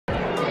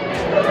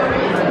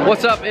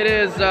What's up? It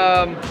is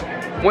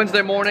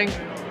Wednesday morning.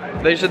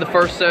 They just did the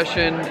first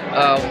session,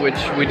 which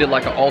we did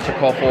like an altar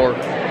call for.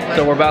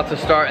 So we're about to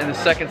start in the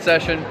second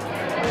session.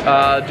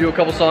 Do a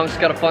couple songs,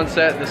 got a fun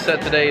set. The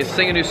set today is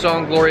Sing a New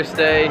Song, Glorious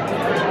Day,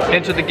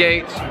 Enter the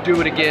Gates,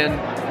 Do It Again.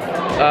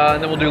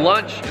 And then we'll do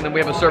lunch, and then we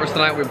have a service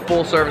tonight. We have a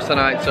full service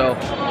tonight, so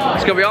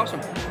it's gonna be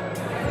awesome.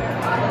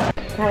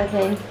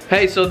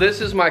 Hey, so this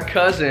is my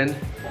cousin,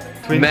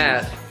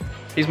 Matt.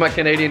 He's my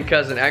Canadian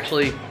cousin.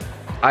 Actually,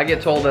 I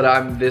get told that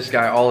I'm this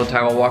guy all the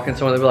time. I'll walk in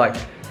somewhere, they'll be like,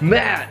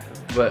 Matt!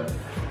 But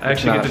I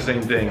actually get the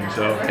same thing,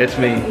 so. It's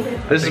me.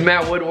 This is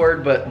Matt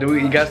Woodward, but do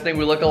you guys think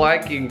we look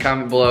alike? You can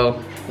comment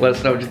below. Let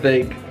us know what you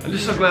think. I'm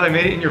just so glad I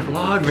made it in your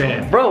vlog,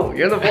 man. Bro,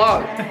 you're in the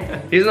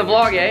vlog. He's in the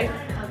vlog, eh?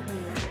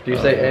 Do you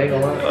say eh a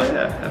lot? Oh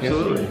yeah,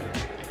 absolutely.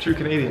 True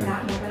Canadian.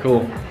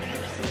 Cool.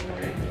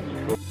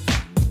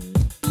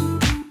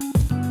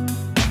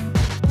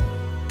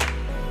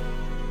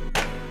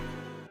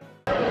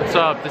 What's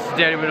up? This is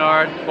Daddy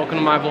Bernard. Welcome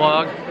to my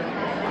vlog.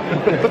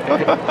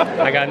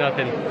 I got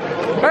nothing.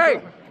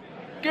 Hey!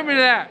 Give me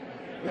that!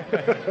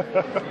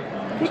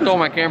 Stole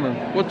my camera.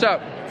 What's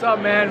up? What's up,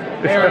 man?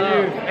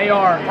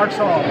 AR,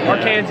 Arkansas,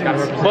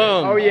 Arkansas.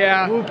 Boom. Oh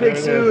yeah. Woo Pig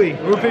Suey.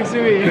 Woo Pig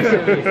Suey.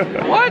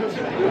 What?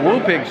 Woo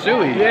Pig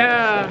Suey.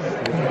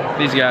 Yeah.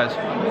 These guys.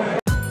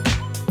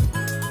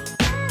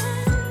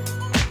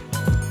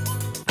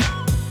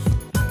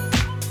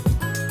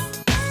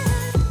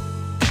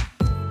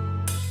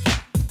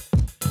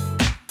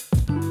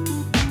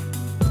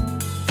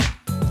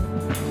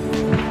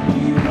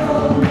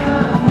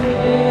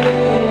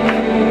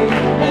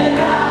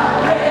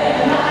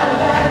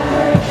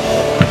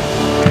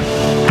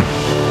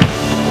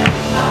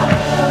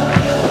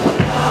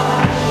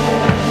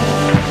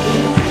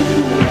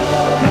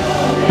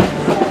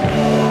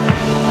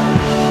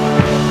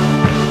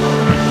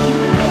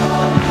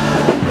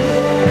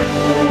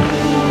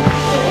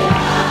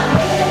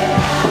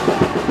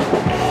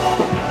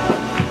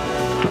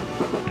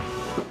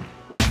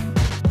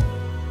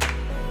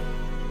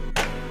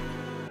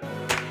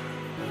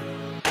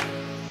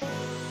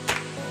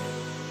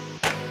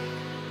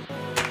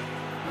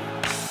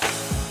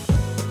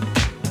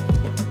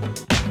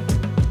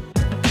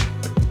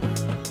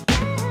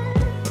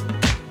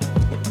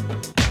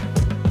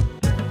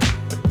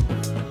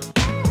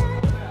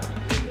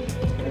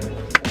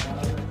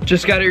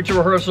 Just got here to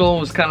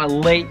rehearsal, was kind of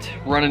late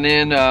running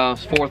in,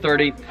 it's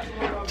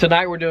 4:30.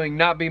 Tonight we're doing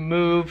Not Be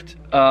Moved,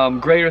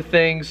 Greater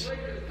Things,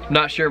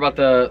 not sure about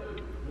the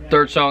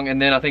third song,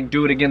 and then I think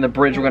Do It Again, the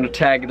bridge, we're gonna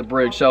tag the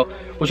bridge. So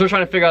we're still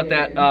trying to figure out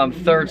that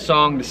third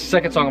song, the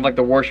second song of like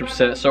the worship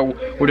set. So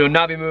we're doing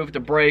Not Be Moved, a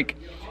break,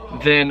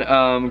 then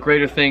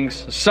Greater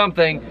Things,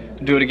 something,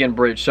 Do It Again,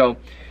 bridge. So,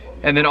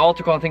 and then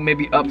altar call I think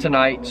maybe up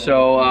tonight.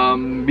 So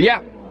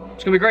yeah,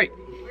 it's gonna be great.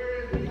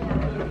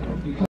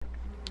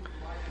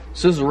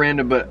 So this is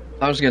random, but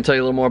I'm just gonna tell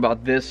you a little more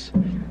about this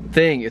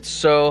thing. It's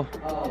so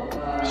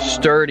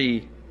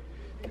sturdy.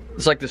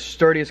 It's like the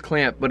sturdiest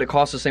clamp, but it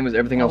costs the same as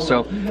everything else.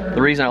 So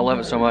the reason I love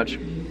it so much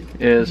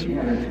is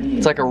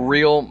it's like a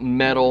real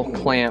metal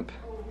clamp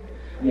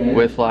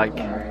with like,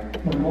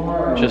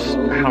 just,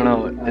 I don't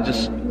know,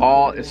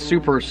 it's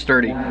super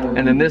sturdy.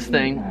 And then this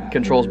thing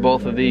controls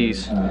both of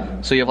these.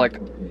 So you have like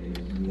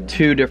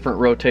two different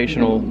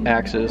rotational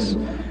axes,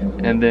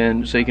 and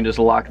then so you can just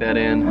lock that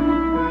in.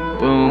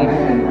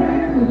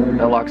 Boom,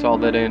 that locks all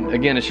that in.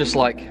 Again, it's just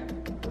like,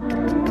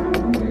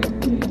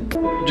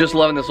 just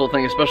loving this little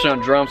thing, especially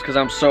on drums, because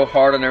I'm so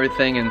hard on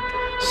everything, and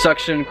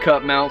suction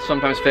cup mounts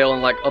sometimes fail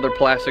in like other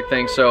plastic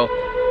things. So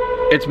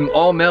it's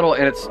all metal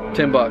and it's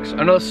 10 bucks.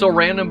 I know it's so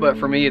random, but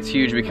for me it's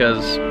huge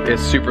because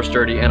it's super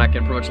sturdy and I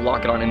can pretty much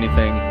lock it on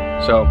anything.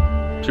 So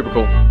super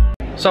cool.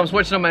 So I'm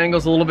switching up my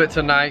angles a little bit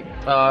tonight.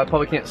 I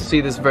probably can't see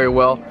this very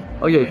well.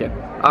 Oh yeah, you can.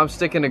 I'm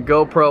sticking a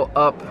GoPro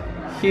up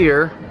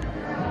here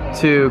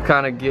to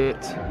kind of get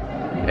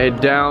a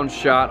down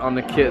shot on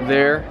the kit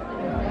there,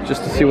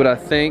 just to see what I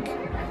think.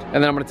 And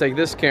then I'm gonna take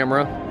this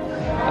camera,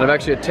 and I've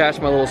actually attached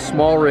my little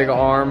small rig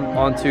arm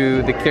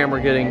onto the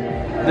camera getting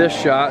this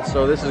shot.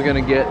 So this is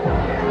gonna get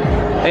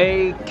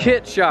a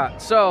kit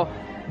shot. So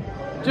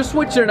just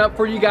switching it up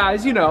for you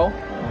guys, you know,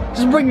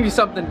 just bringing you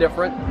something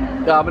different.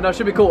 But no, it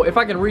should be cool. If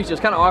I can reach it,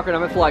 it's kind of awkward.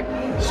 I'm gonna have to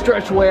like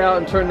stretch way out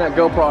and turn that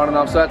GoPro on and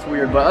off, so that's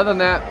weird. But other than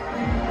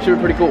that, it should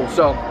be pretty cool.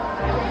 So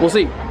we'll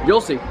see,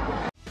 you'll see.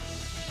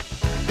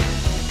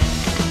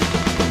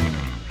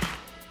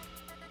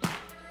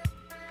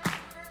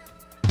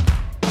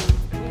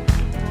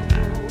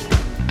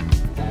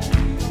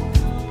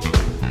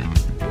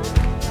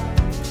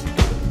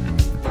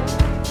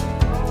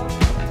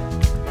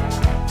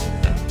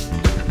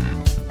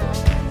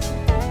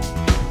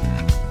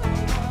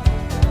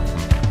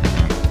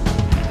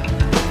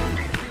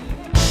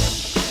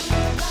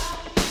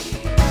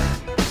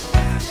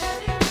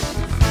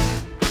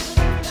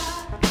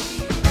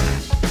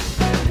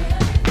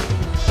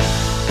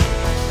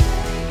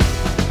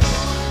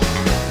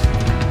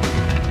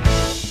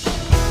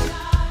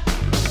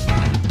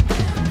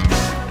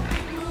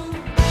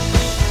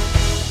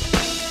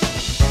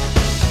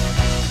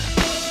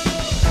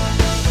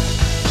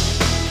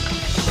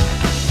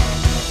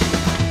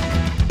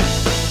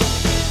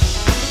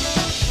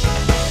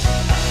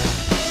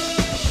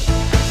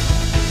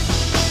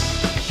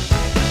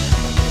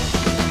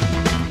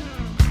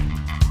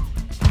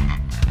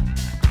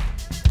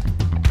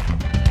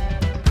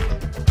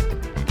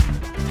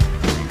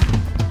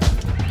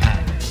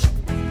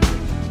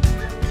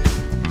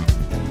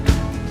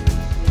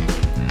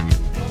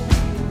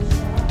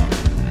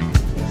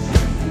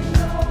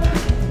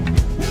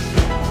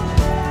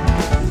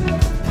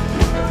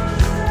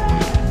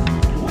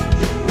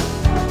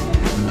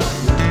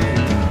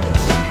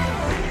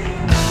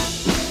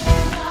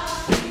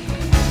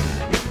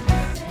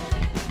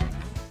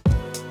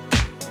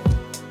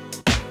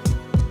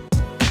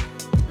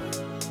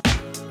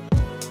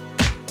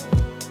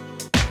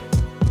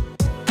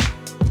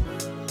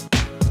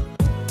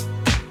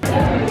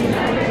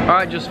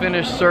 Wright just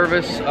finished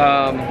service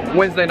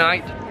Wednesday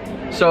night.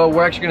 So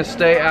we're actually gonna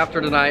stay after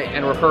tonight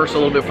and rehearse a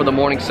little bit for the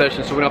morning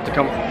session so we don't have to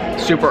come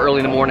super early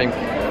in the morning.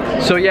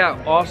 So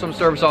yeah, awesome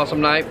service, awesome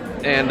night.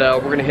 And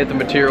we're gonna hit the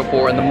material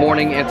for in the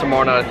morning and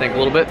tomorrow night, I think, a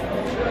little bit.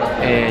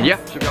 And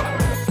yeah, should be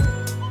awesome.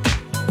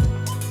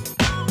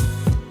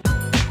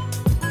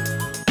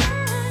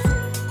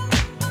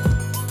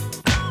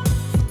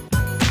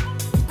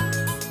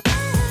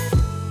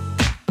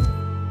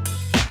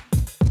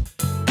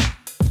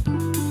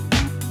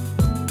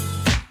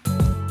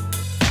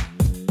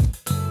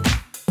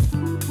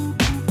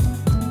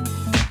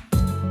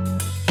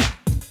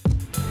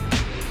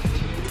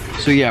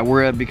 So yeah,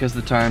 we're at Because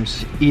of the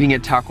Times eating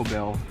at Taco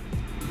Bell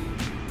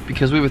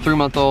because we have a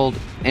 3-month-old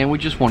and we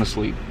just want to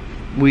sleep.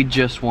 We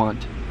just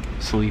want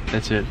sleep,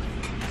 that's it.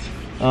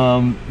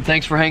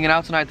 Thanks for hanging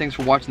out tonight. Thanks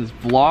for watching this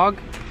vlog.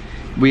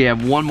 We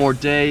have one more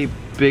day,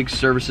 big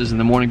services in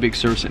the morning, big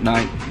service at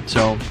night.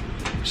 So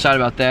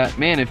excited about that.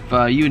 Man, if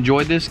you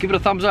enjoyed this, give it a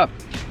thumbs up.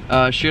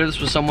 Share this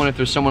with someone. If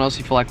there's someone else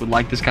you feel like would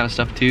like this kind of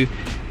stuff too,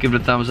 give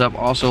it a thumbs up.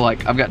 Also,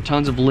 like, I've got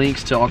tons of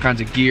links to all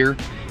kinds of gear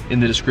in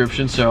the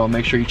description, so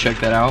make sure you check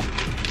that out.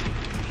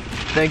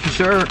 Thank you,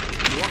 sir.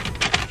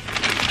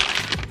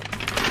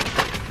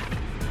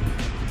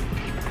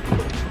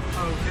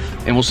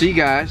 And we'll see you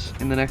guys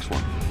in the next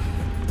one.